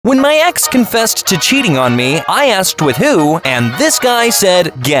When my ex confessed to cheating on me, I asked with who, and this guy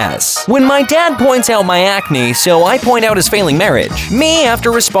said, guess. When my dad points out my acne, so I point out his failing marriage. Me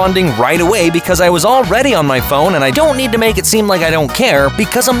after responding right away because I was already on my phone and I don't need to make it seem like I don't care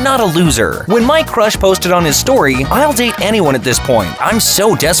because I'm not a loser. When my crush posted on his story, I'll date anyone at this point. I'm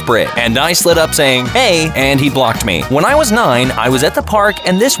so desperate. And I slid up saying, hey, and he blocked me. When I was 9, I was at the park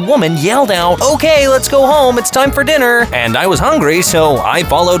and this woman yelled out, okay, let's go home, it's time for dinner. And I was hungry, so I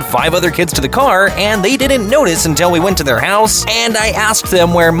followed 5 other kids to the car and they didn't notice until we went to their house and I asked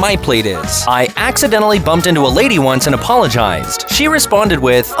them where my plate is. I accidentally bumped into a lady once and apologized. She responded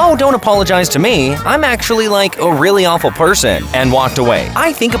with, oh, don't apologize to me, I'm actually like a really awful person, and walked away.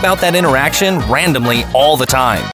 I think about that interaction randomly all the time.